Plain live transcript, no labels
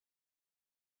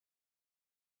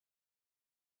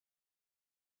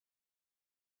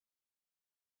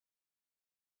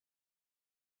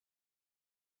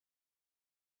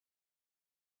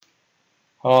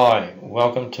Hi,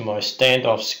 welcome to my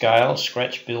standoff scale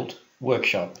scratch built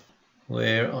workshop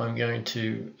where I'm going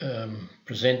to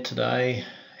present today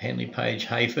HandleyPage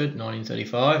Heyford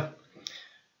 1935,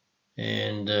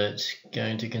 and it's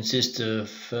going to consist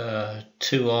of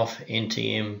 2 off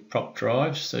NTM prop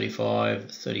drives,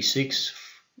 35, 36,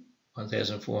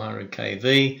 1400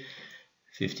 kV,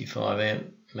 55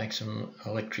 amp maximum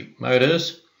electric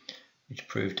motors, which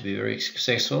proved to be very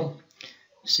successful.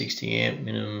 60 amp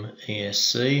minimum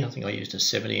ESC, I think I used a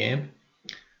 70 amp,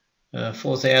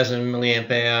 4000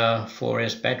 milliamp hour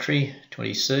 4S battery,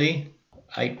 20C,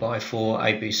 8x4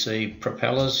 APC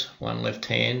propellers, one left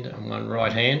hand and one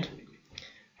right hand.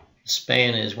 The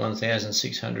span is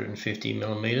 1650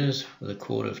 millimeters with a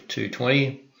chord of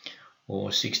 220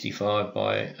 or 65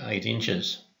 by 8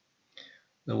 inches.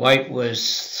 The weight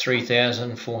was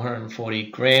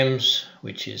 3440 grams,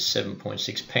 which is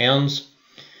 7.6 pounds.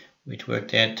 which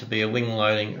worked out to be a wing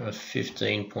loading of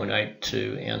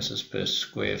 15.82 ounces per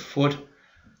square foot,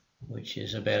 which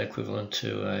is about equivalent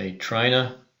to a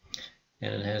trainer,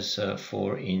 and it has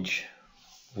 4-inch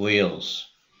wheels.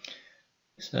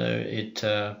 So it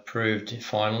proved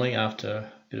finally, after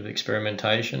a bit of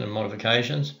experimentation and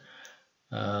modifications,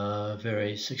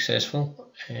 very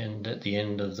successful, and at the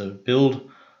end of the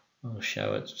build I'll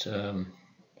show it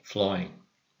flying.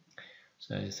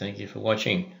 So thank you for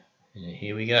watching. And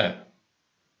here we go.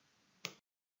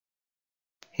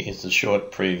 Here's the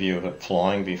short preview of it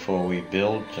flying before we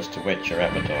build, just to whet your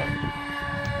appetite.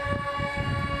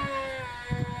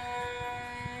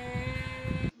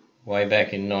 Way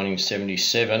back in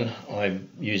 1977,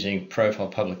 using Profile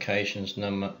Publications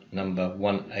number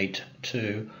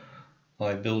 182,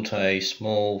 I built a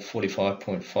small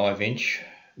 45.5 inch,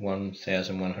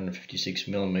 1156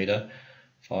 millimeter,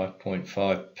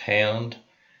 5.5 pound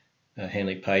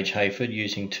HandleyPage Heyford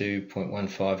using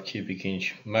 2.15 cubic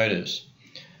inch motors.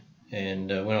 And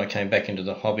when I came back into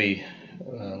the hobby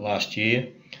last year,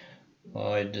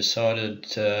 I decided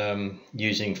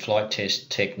using Flite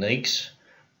Test techniques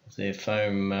of their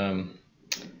foam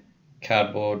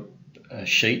cardboard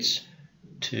sheets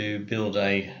to build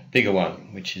a bigger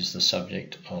one, which is the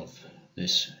subject of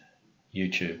this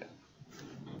YouTube.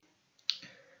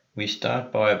 We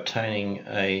start by obtaining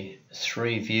a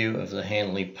 3 view of the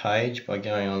Handley page by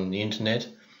going on the internet,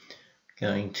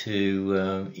 going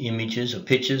to images or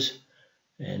pictures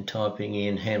and typing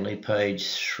in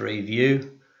HandleyPage 3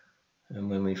 view, and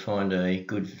when we find a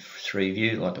good 3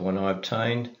 view like the one I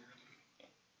obtained,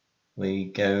 we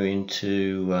go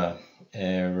into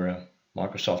our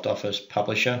Microsoft Office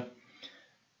publisher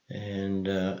and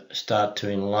start to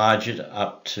enlarge it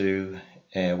up to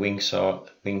our wing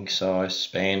size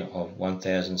span of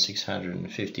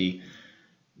 1650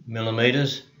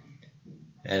 millimeters,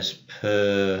 as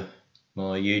per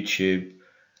my YouTube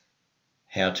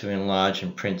how to enlarge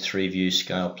and print 3 view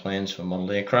scale plans for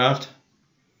model aircraft,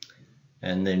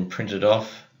 and then print it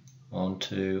off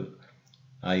onto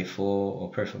A4 or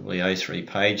preferably A3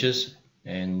 pages,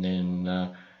 and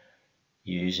then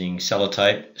using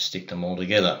sellotape stick them all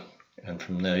together, and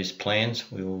from those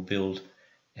plans we will build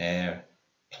our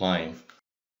plane.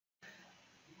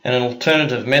 And an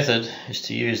alternative method is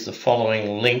to use the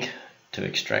following link to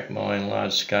extract my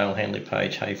enlarged scale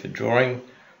HandleyPage Heyford drawing,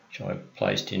 which I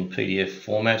placed in PDF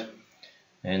format,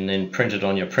 and then print it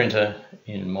on your printer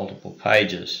in multiple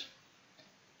pages.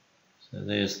 So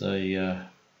there's the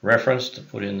reference to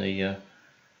put in the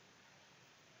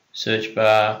search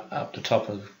bar up the top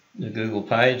of the Google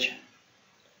page,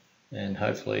 and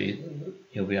hopefully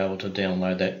you'll be able to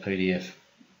download that PDF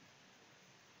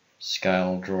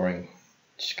scale drawing,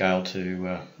 scale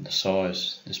to the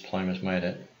size this plane was made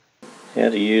at. How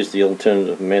to use the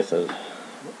alternative method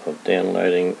of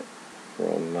downloading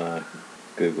from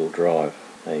Google Drive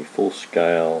a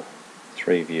full-scale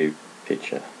 3 view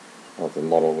picture of the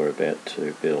model we're about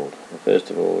to build.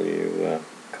 First of all, you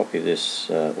copy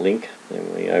this link,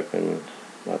 then we open,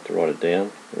 I like to write it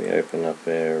down, we open up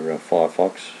our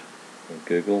Firefox and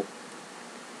Google,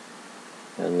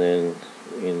 and then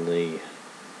in the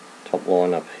top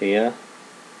line up here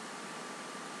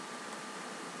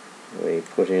we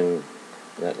put in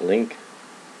that link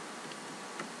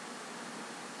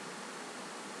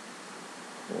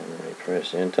and we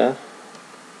press enter.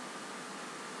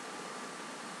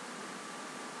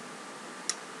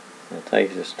 That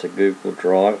takes us to Google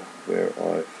Drive, where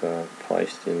I've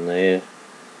placed in there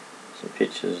some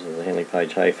pictures of the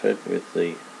HandleyPage Heyford with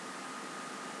the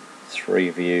 3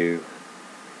 view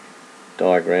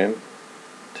diagram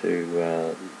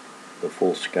to the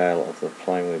full scale of the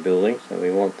plane we're building. So we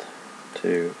want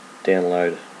to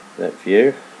download that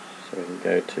view, so we can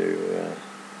go to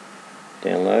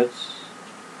downloads,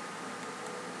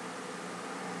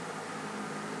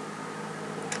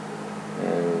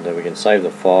 So we can save the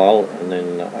file and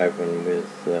then open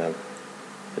with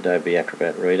Adobe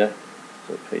Acrobat Reader,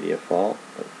 the PDF file,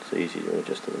 but it's easy to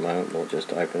just at the moment, we'll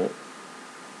just open it.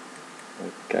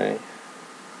 Okay.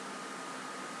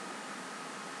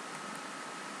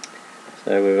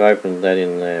 So we've opened that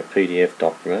in the PDF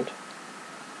document,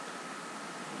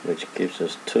 which gives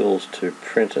us tools to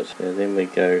print it. So then we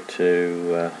go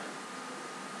to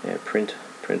our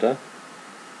printer.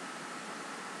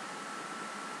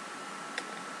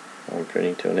 I'm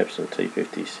printing to an Epson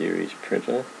T50 series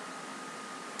printer.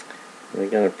 We're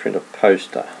going to print a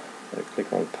poster. So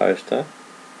click on poster,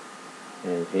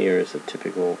 and here is a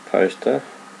typical poster,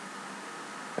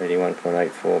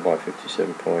 81.84 by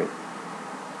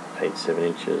 57.87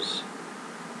 inches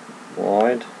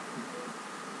wide.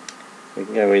 We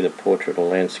can go either portrait or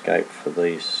landscape for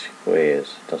these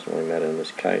squares. It doesn't really matter in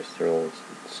this case, they're all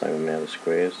the same amount of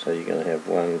squares. So you're going to have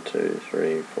 1, 2,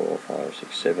 3, 4, 5,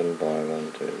 6, 7 by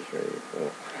 1, 2, 3,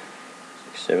 4,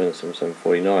 6, 7, 7, 7,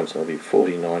 49. So it'll be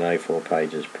 49 A4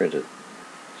 pages printed.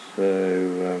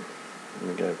 So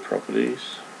we go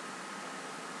properties,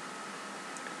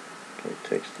 go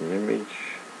text and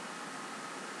image,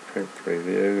 print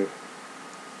preview,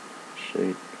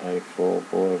 sheet A4,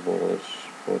 borderless,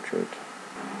 portrait,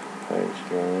 page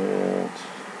layout,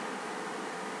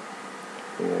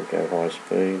 here we go high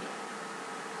speed,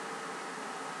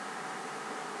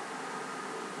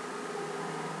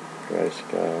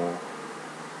 grayscale,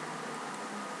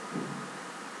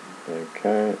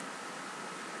 okay,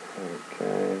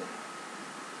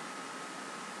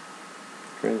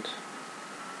 print.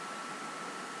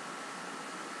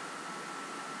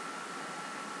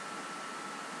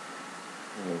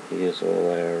 And here's all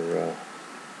our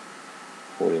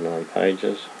 49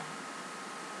 pages.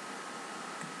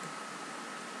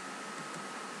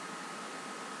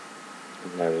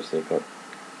 Notice they've got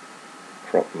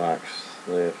crop marks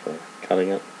there for cutting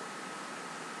it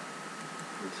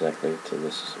exactly to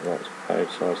this right page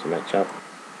size to match up,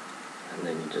 and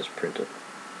then you just print it.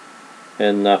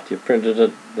 And after you've printed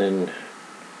it, then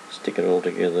stick it all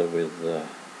together with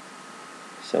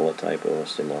sellotape or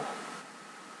similar.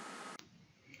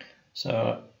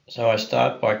 So I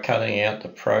start by cutting out the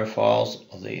profiles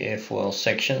of the airfoil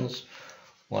sections,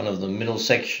 one of the middle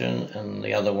section and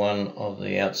the other one of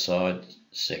the outside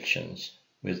sections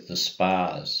with the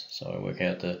spars. So I work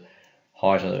out the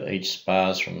height of each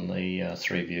spars from the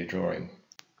 3-view drawing.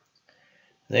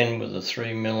 Then with the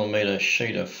 3mm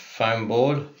sheet of foam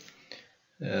board,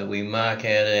 we mark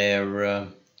out our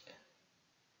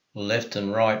left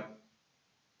and right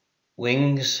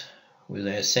wings with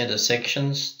our centre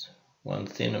sections, one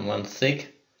thin and one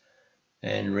thick,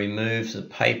 and remove the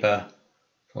paper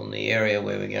from the area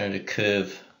where we're going to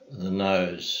curve the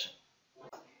nose.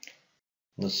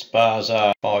 The spars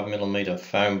are 5mm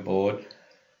foam board,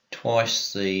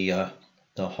 twice the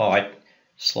height,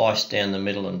 sliced down the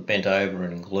middle and bent over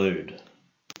and glued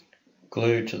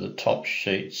to the top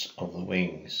sheets of the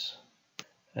wings.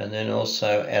 And then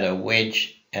also add a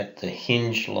wedge at the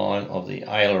hinge line of the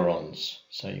ailerons,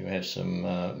 so you have some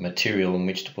material in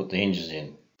which to put the hinges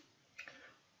in.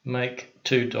 Make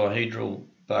 2 dihedral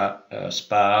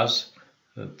spars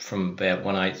from about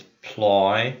 1/8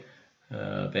 ply,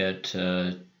 about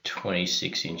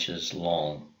 26 inches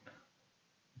long,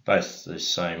 both the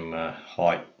same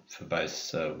height for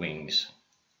both wings.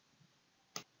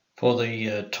 For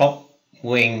the top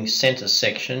wing centre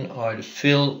section, I'd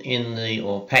fill in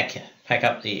or pack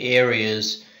up the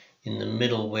areas in the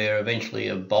middle where eventually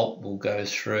a bolt will go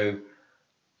through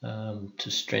to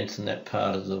strengthen that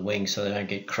part of the wing so they don't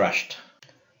get crushed.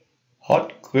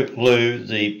 Hot glue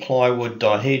the plywood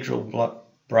dihedral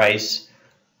brace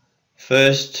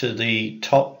first to the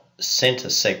top centre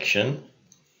section,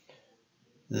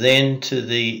 then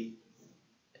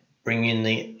bring in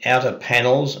the outer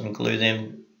panels and glue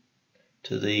them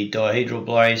to the dihedral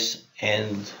brace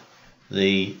and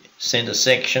the centre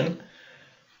section.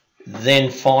 Then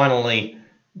finally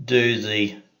do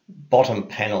the bottom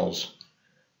panels,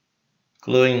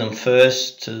 gluing them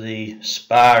first to the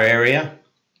spar area,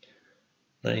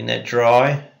 letting that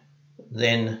dry,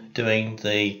 then doing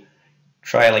the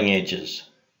trailing edges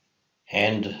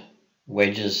and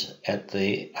wedges at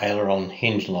the aileron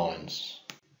hinge lines.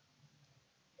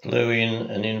 Glue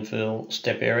in an infill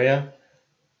step area.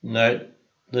 Note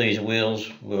these wheels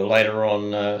were later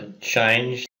on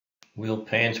changed. Wheel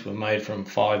pants were made from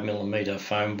 5mm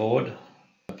foam board.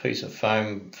 A piece of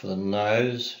foam for the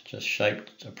nose, just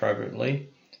shaped appropriately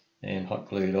and hot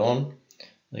glued on.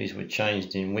 These were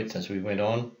changed in width as we went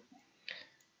on.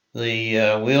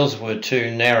 The wheels were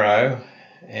too narrow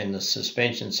and the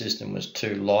suspension system was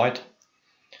too light,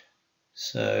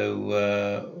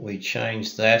 So we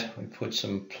changed that. We put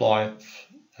some ply,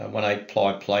 1/8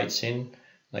 ply plates in.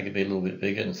 They could be a little bit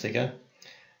bigger and thicker.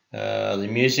 The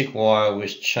music wire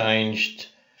was changed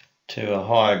to a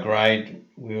higher grade.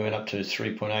 We went up to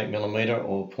 3.8mm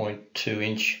or 0.2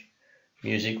 inch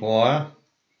music wire,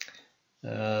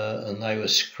 and they were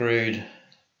screwed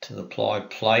to the ply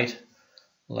plate.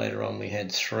 Later on we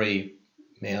had 3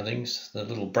 mountings. The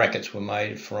little brackets were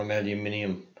made from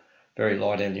aluminium, very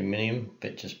light aluminium,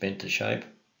 but just bent to shape.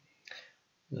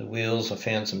 The wheels, I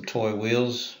found some toy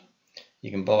wheels.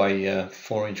 You can buy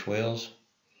 4-inch wheels,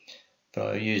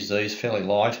 but I used these fairly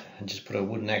light and just put a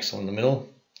wooden axle in the middle,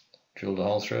 drilled a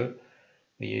hole through it.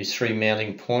 We used 3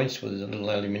 mounting points with the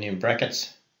little aluminium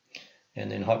brackets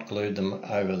and then hot glued them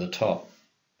over the top,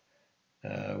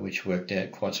 which worked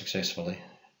out quite successfully.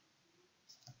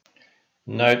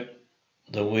 Note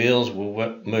the wheels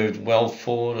were moved well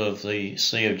forward of the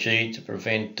C of G to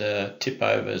prevent tip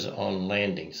overs on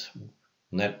landings,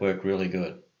 and that worked really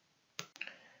good.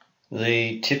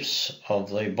 The tips of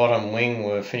the bottom wing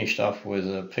were finished off with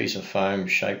a piece of foam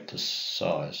shaped to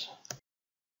size.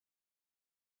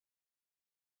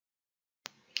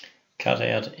 Cut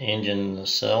out engine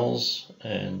nacelles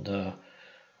and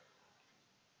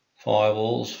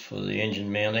firewalls for the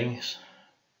engine mountings.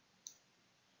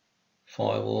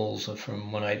 Firewalls are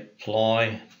from 1/8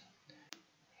 ply.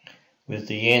 With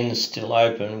the ends still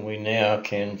open, we now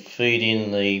can feed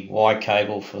in the Y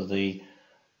cable for the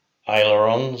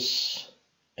ailerons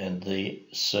and the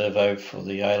servo for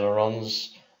the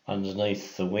ailerons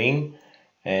underneath the wing,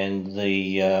 and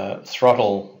the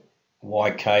throttle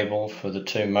Y cable for the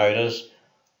 2 motors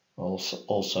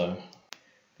also.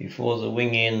 Before the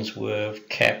wing ends were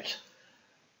capped,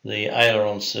 the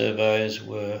aileron servos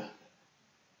were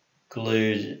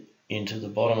glued into the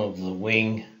bottom of the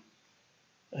wing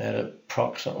at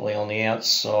approximately on the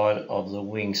outside of the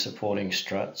wing supporting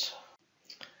struts.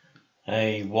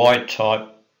 A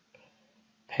Y-type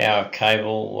power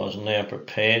cable was now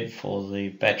prepared for the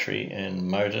battery and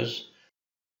motors.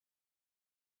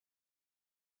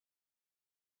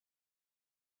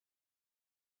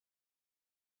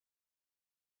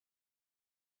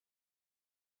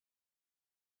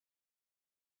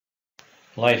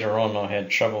 Later on I had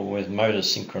trouble with motor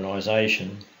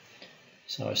synchronization,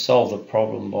 so I solved the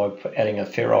problem by adding a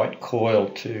ferrite coil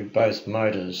to both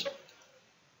motors.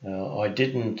 I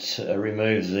didn't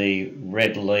remove the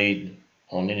red lead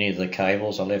on any of the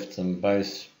cables. I left them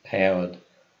both powered,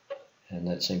 and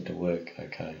that seemed to work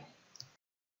okay.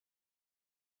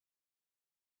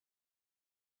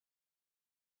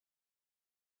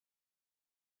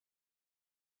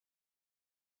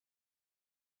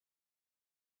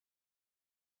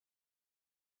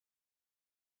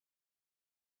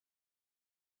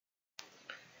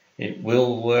 It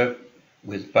will work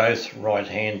with both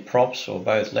right-hand props or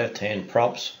both left-hand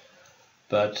props,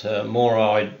 but more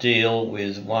ideal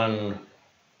with one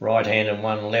right hand and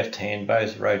one left hand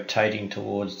both rotating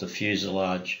towards the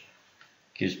fuselage.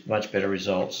 Gives much better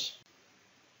results.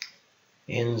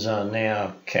 Ends are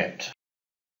now capped.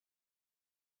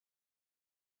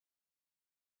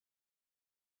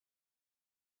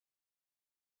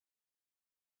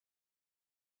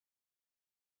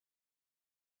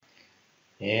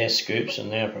 Air scoops are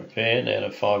now prepared out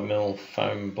of 5mm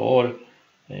foam board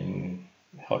and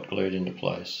hot glued into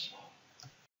place.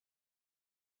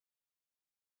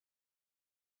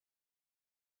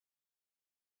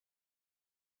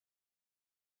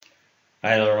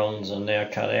 Ailerons are now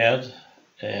cut out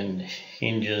and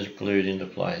hinges glued into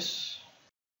place.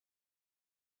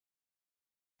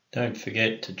 Don't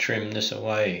forget to trim this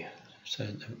away so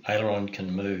the aileron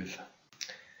can move.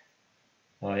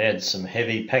 I add some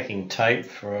heavy packing tape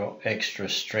for extra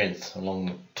strength along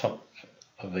the top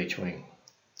of each wing.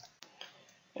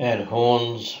 Add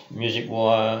horns, music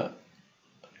wire,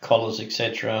 collars,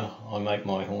 etc. I make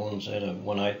my horns out of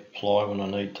 1/8 ply when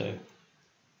I need to.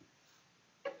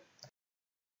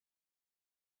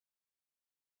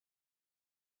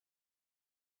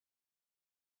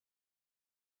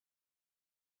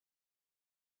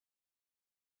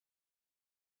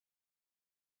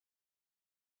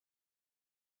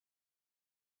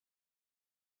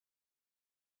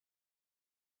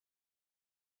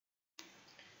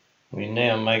 We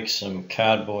now make some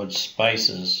cardboard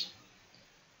spaces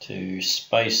to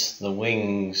space the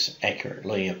wings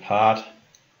accurately apart,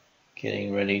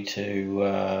 getting ready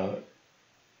to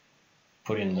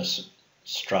put in the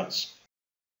struts.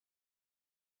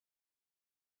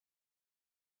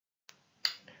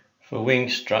 For wing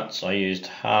struts I used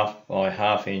 1/2 by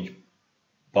 1/2 inch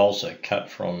balsa cut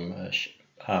from a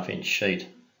 1/2 inch sheet.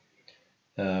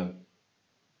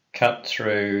 Cut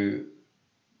through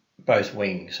both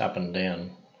wings up and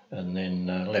down, and then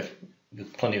left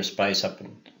with plenty of space up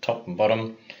and top and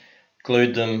bottom,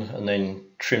 glued them and then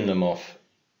trimmed them off.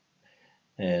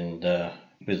 And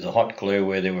with the hot glue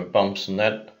where there were bumps and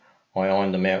that, I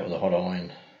ironed them out with a hot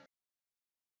iron.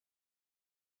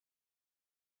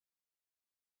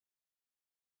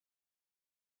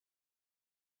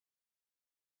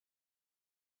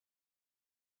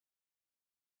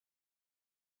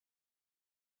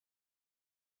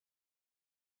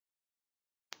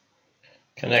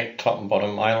 Connect top and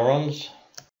bottom ailerons.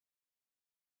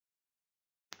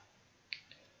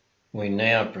 We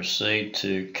now proceed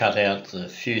to cut out the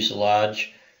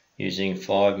fuselage using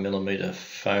 5mm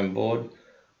foam board,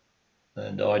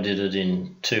 and I did it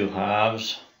in 2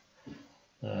 halves,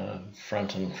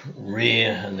 front and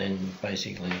rear, and then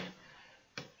basically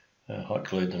hot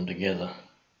glued them together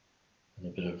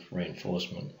with a bit of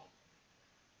reinforcement.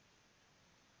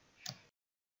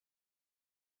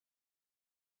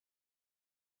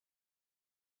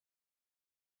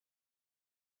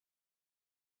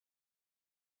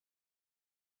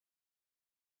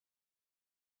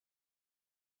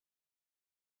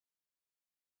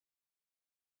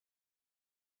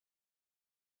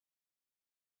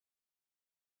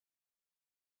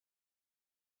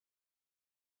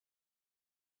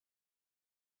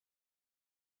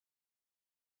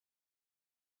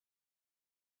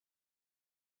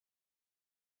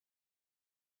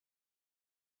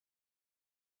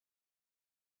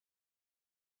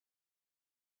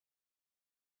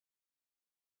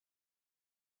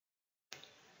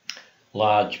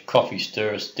 Large coffee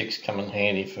stirrer sticks come in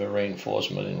handy for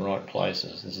reinforcement in right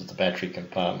places. This is the battery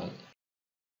compartment.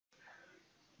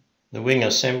 The wing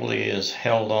assembly is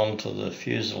held on to the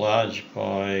fuselage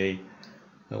by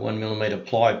a 1mm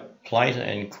ply plate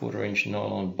and 1/4"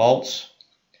 nylon bolts,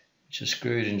 which are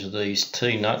screwed into these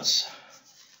T-nuts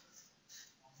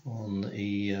on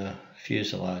the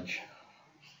fuselage.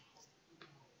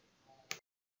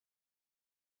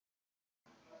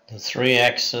 The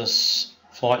 3-axis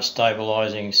flight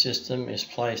stabilising system is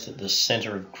placed at the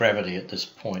centre of gravity at this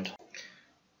point.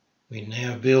 We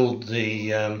now build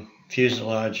the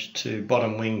fuselage to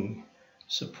bottom wing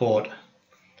support,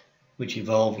 which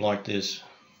evolved like this.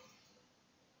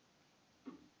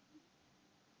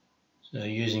 So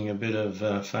using a bit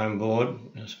of foam board,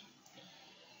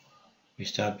 we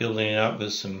start building it up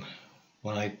with some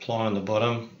 1/8 ply on the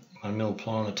bottom, 1mm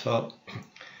ply on the top,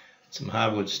 some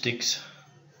hardwood sticks,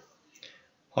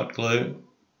 hot glue,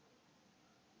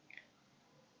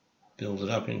 build it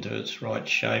up into its right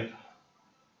shape,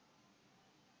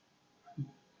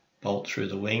 bolt through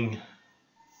the wing,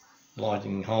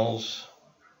 lighting holes.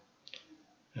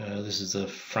 This is the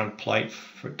front plate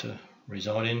for it to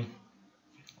reside in.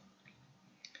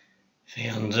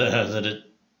 Found that it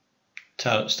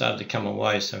started to come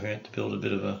away, so we had to build a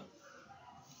bit of a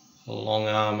long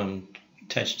arm and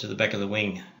attach it to the back of the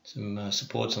wing. Some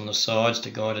supports on the sides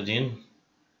to guide it in.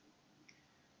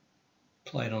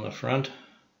 Plate on the front.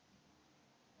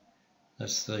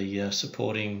 That's the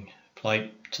supporting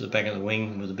plate to the back of the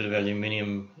wing with a bit of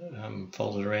aluminium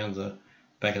folded around the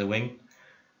back of the wing.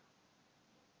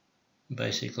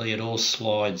 Basically it all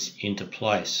slides into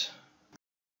place.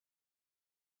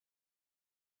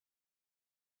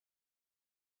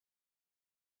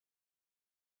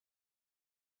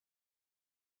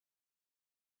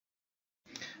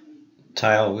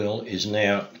 Tail wheel is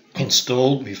now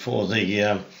installed before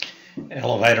the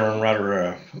elevator and rudder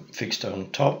are fixed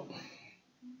on top.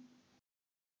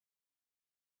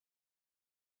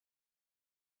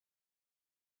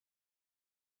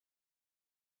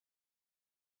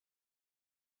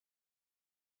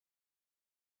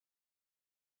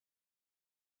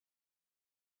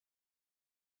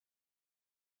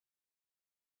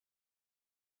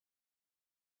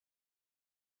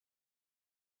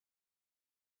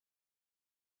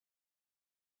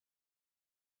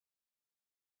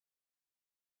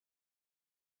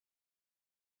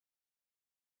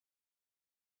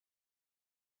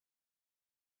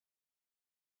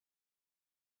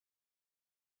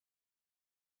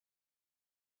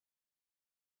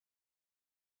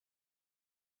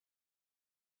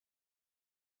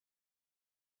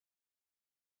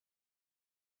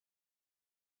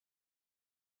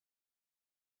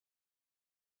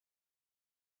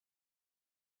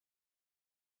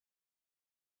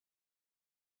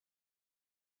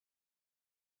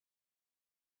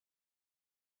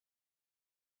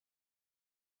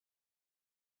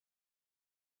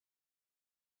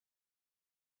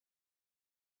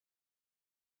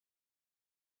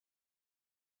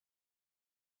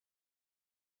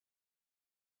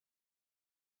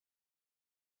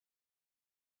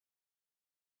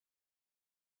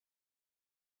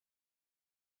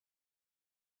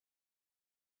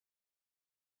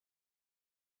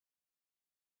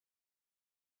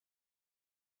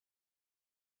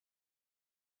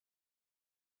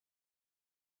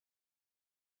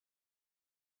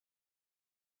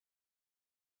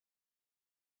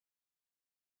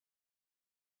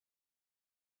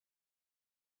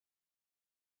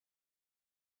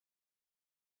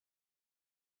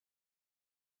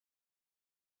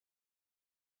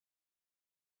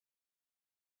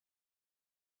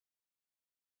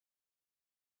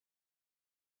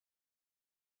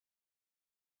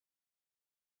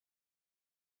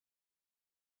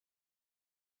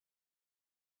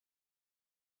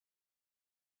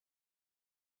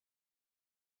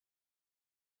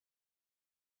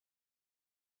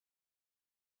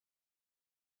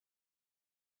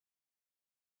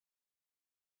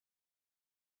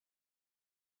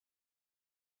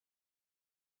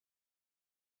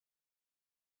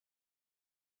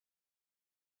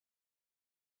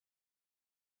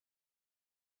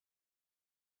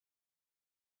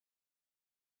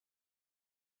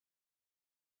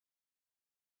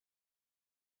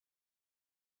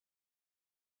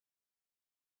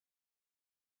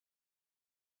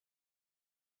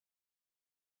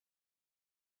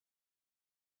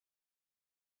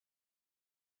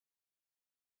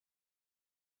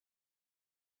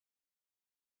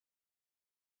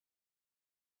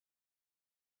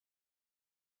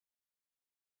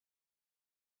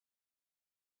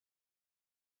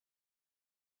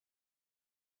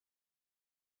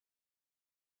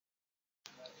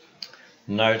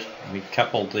 Note, we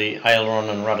coupled the aileron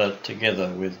and rudder together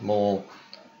with more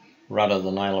rudder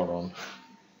than aileron.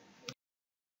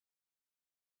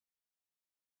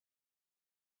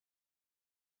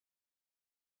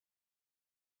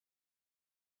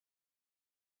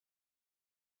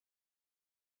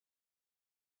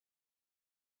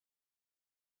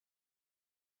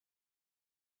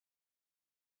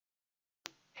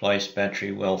 Place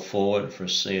battery well forward for a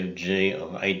CFG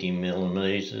of 80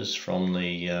 mm from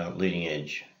the leading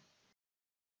edge.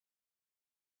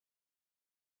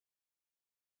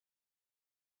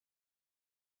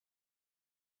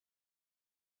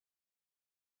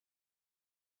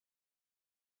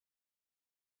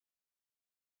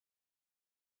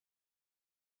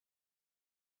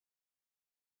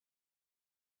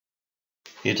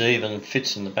 It even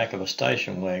fits in the back of a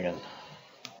station wagon.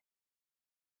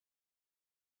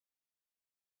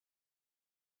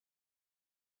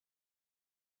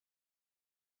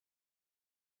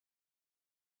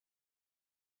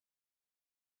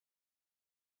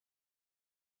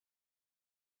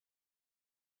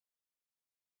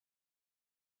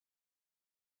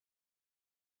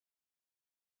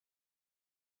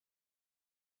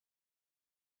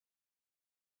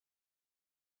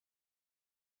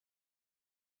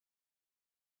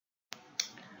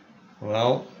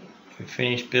 Well, we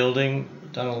finished building,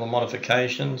 done all the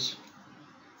modifications,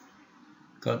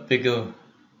 got bigger,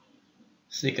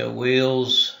 thicker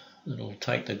wheels that'll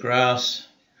take the grass,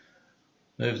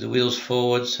 move the wheels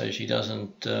forward so she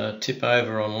doesn't tip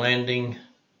over on landing,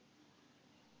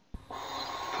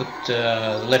 put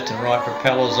the left and right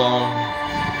propellers on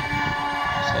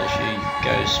so she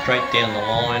goes straight down the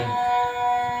line,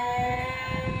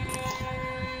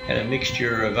 had a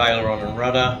mixture of aileron and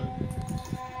rudder,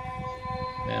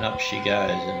 and up she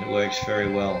goes, and it works very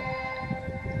well.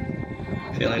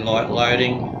 Fairly light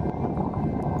loading.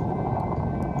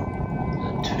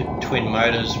 The twin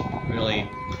motors really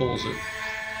pulls it.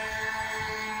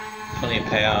 Plenty of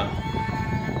power.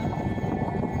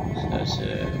 So it's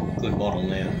a good model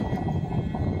now.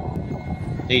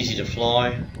 Easy to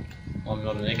fly. I'm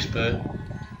not an expert,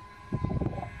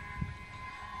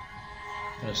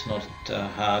 but it's not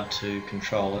hard to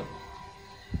control it.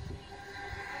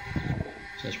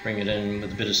 Just bring it in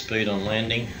with a bit of speed on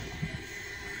landing.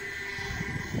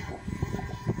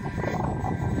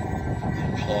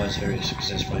 And flies very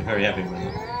successfully, very happy with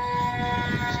it.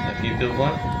 So if you build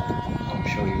one, I'm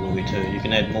sure you will be too. You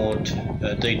can add more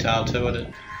detail to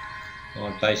it.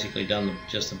 I've basically done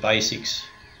just the basics.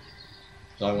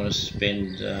 I want to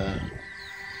spend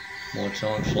more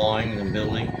time flying than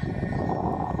building.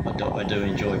 I do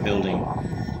enjoy building,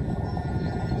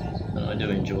 and I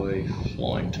do enjoy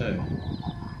flying too.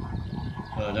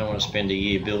 I don't want to spend a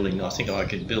year building. I think I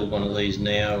could build one of these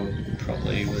now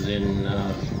probably within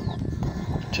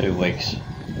 2 weeks.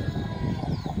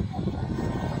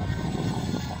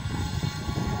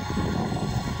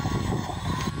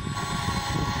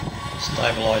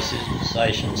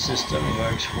 Stabilisation system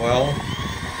works well.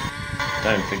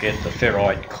 Don't forget the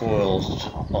ferrite coils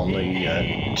on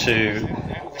the 2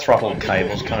 throttle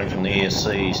cables coming from the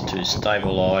ESCs to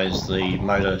stabilise the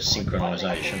motor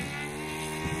synchronisation.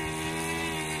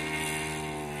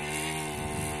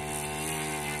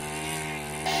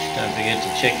 Don't forget to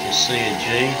check your CFG.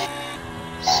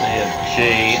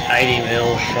 CFG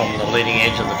 80mm from the leading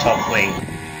edge of the top wing.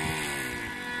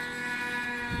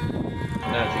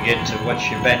 Don't forget to watch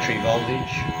your battery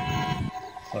voltage.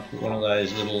 I put one of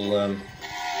those little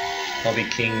Hobby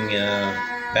King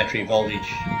battery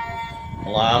voltage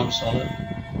alarms on it,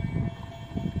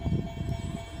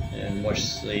 and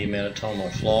watch the amount of time I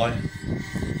fly.